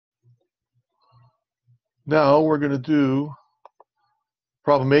Now we're going to do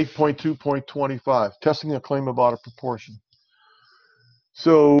problem 8.2.25, testing a claim about a proportion.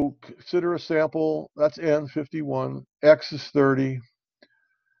 So consider a sample, that's n, 51, x is 30.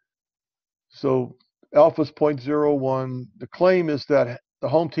 So alpha is 0.01. The claim is that the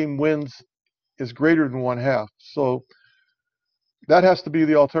home team wins is greater than 1/2. So that has to be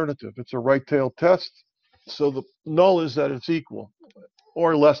the alternative. It's a right-tailed test. So the null is that it's equal,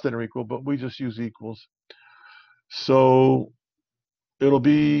 or less than or equal, but we just use equals. So it'll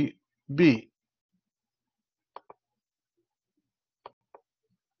be B.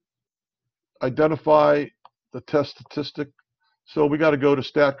 Identify the test statistic. So we got to go to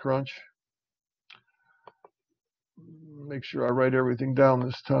StatCrunch. Make sure I write everything down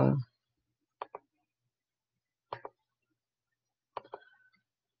this time.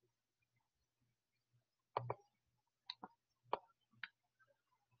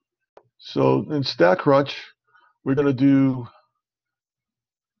 So in StatCrunch, we're going to do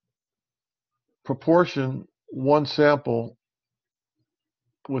proportion one sample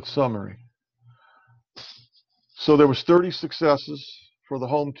with summary. So there was 30 successes for the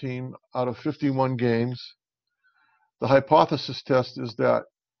home team out of 51 games. The hypothesis test is that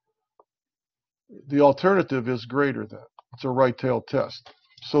the alternative is greater than. It's a right-tailed test.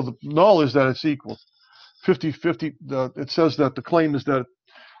 So the null is that it's equal. 50-50, it says that the claim is that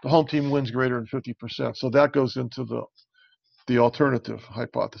the home team wins greater than 50%. So that goes into the alternative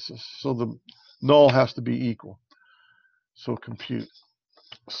hypothesis. So the null has to be equal. So compute.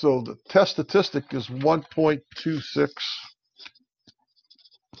 So the test statistic is 1.26.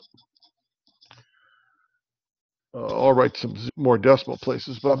 I'll write some more decimal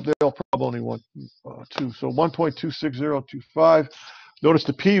places, but they'll probably only want 2. So 1.26025. Notice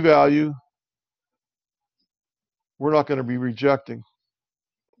the p-value. We're not going to be rejecting.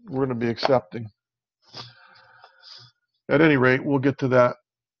 We're going to be accepting. At any rate, we'll get to that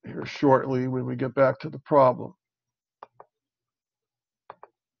here shortly when we get back to the problem.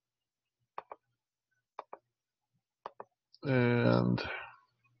 And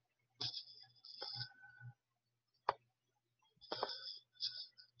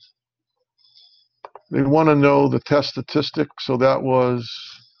they want to know the test statistic, so that was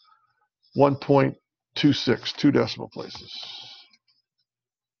 1.26, 2 decimal places.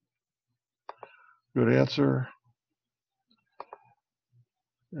 Good answer.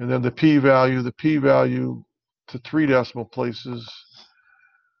 And then the p-value to 3 decimal places,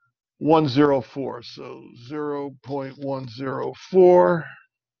 104. So 0.104.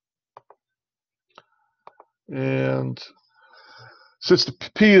 And since the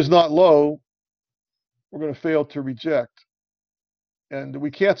p is not low, we're going to fail to reject. And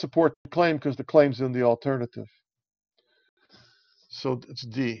we can't support the claim because the claim's in the alternative. So it's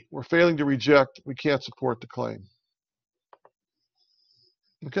D. We're failing to reject. We can't support the claim.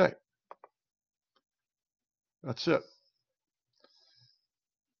 Okay. That's it.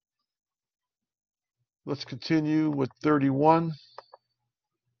 Let's continue with 31.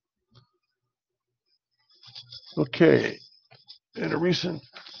 Okay. In a recent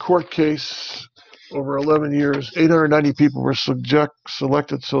court case, over 11 years, 890 people were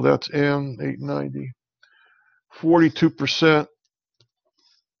selected, so that's N, 890. 42%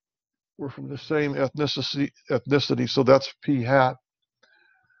 were from the same ethnicity, so that's P hat.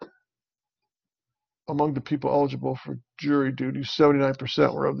 Among the people eligible for jury duty,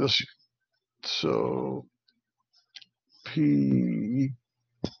 79% were of this. So P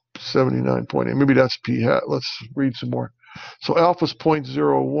 79.8. Maybe that's P hat. Let's read some more. So alpha is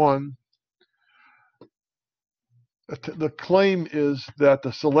 0.01. The claim is that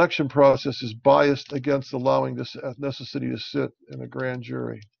the selection process is biased against allowing this ethnicity to sit in a grand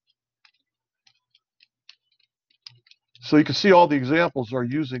jury. So you can see all the examples are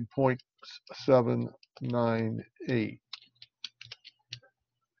using 0.798.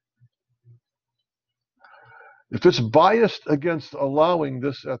 If it's biased against allowing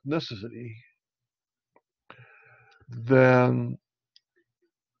this ethnicity, then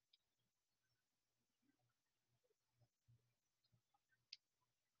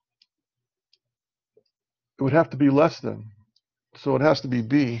it would have to be less than. So it has to be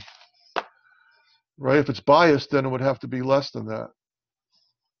B. Right? If it's biased, then it would have to be less than that.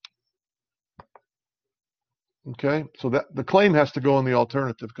 Okay? So that the claim has to go in the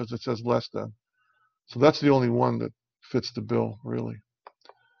alternative because it says less than. So that's the only one that fits the bill, really.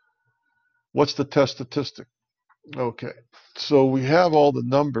 What's the test statistic? Okay. So we have all the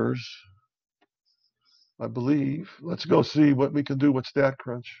numbers, I believe. Let's go see what we can do with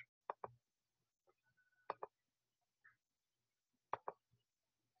StatCrunch.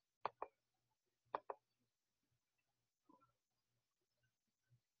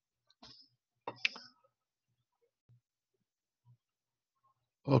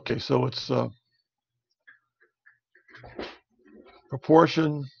 Okay, so it's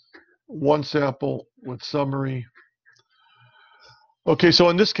proportion, one sample with summary. Okay, so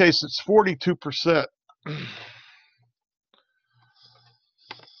in this case, it's 42%.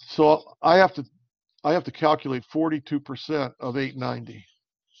 So I have to calculate 42% of 890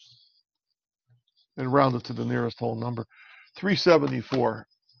 and round it to the nearest whole number. 374.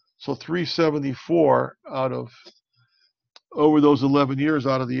 So 374 out of, over those 11 years,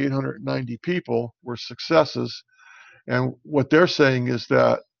 out of the 890 people were successes. And what they're saying is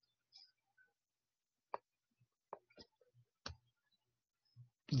that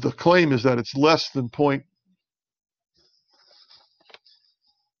the claim is that it's less than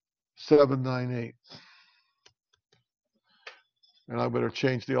 0.798. And I better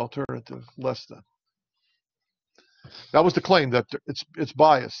change the alternative, less than. That was the claim, that it's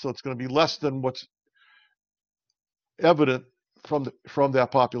biased, so it's going to be less than what's evident from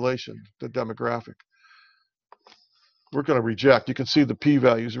that population, the demographic. We're going to reject. You can see the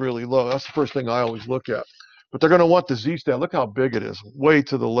p-value is really low. That's the first thing I always look at. But they're going to want the z-stat. Look how big it is, way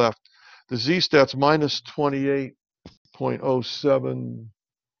to the left. The z-stat's minus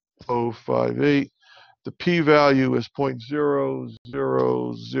 28.07058. The p-value is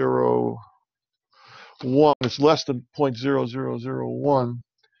 0.0001. It's less than 0.0001.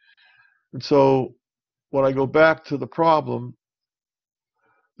 And so when I go back to the problem,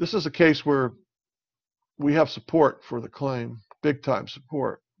 this is a case where we have support for the claim, big time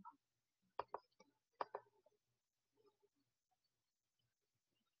support.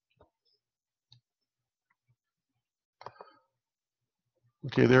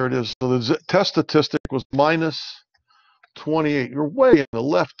 Okay, there it is. So the test statistic was minus 28. You're way in the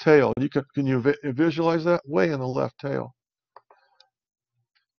left tail. Can you visualize that? Way in the left tail.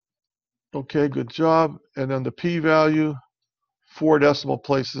 Okay, good job. And then the p-value, 4 decimal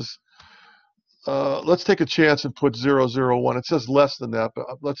places. Let's take a chance and put 001. It says less than that, but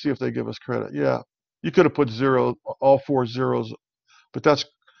let's see if they give us credit. Yeah, you could have put 0, all 4 zeros, but that's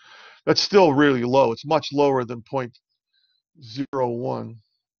still really low. It's much lower than 0.01.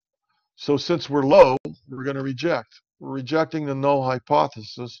 So since we're low, we're going to reject. We're rejecting the null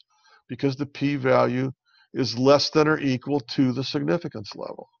hypothesis because the p-value is less than or equal to the significance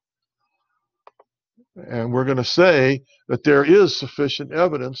level. And we're going to say that there is sufficient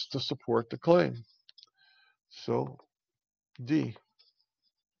evidence to support the claim. So D.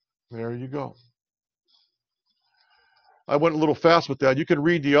 There you go. I went a little fast with that. You can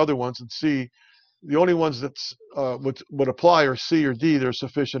read the other ones and see. The only ones that would apply are C or D. There's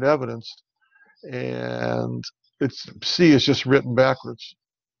sufficient evidence. And C is just written backwards.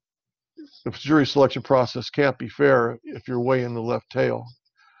 The jury selection process can't be fair if you're way in the left tail.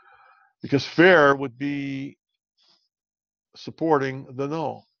 Because fair would be supporting the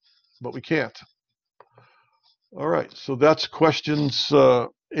null, but we can't. All right, so that's questions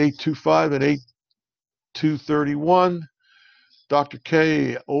 825 and 8231. Dr.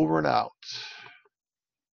 K, over and out.